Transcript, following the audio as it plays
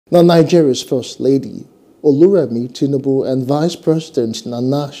Now, Nigeria's First Lady, Oluremi Tinubu, and Vice President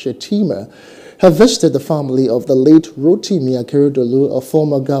Nana Shettima have visited the family of the late Rotimi Akeredolu, a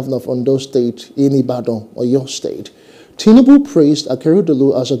former governor of Ondo State in Ibadan, Oyo State. Tinubu praised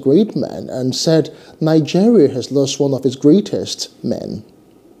Akeredolu as a great man and said Nigeria has lost one of its greatest men.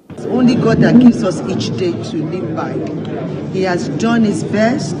 It's only God that gives us each day to live by. He has done his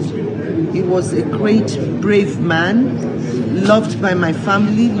best. He was a great, brave man, loved by my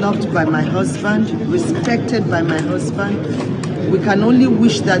family, loved by my husband, respected by my husband. We can only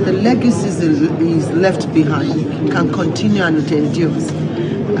wish that the legacies he's left behind can continue and it endures.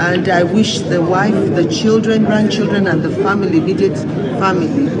 And I wish the wife, the children, grandchildren, and the family, immediate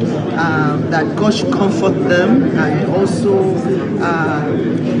family, that God should comfort them and also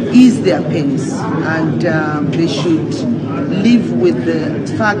ease their pains. And they should live with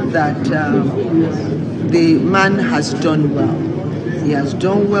the fact that the man has done well. He has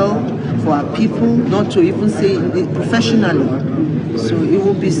done well for our people, not to even say professionally. So it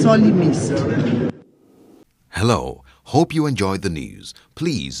will be sorely missed. Hello, hope you enjoyed the news.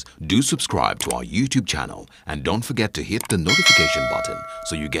 Please do subscribe to our YouTube channel and don't forget to hit the notification button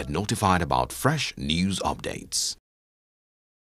so you get notified about fresh news updates.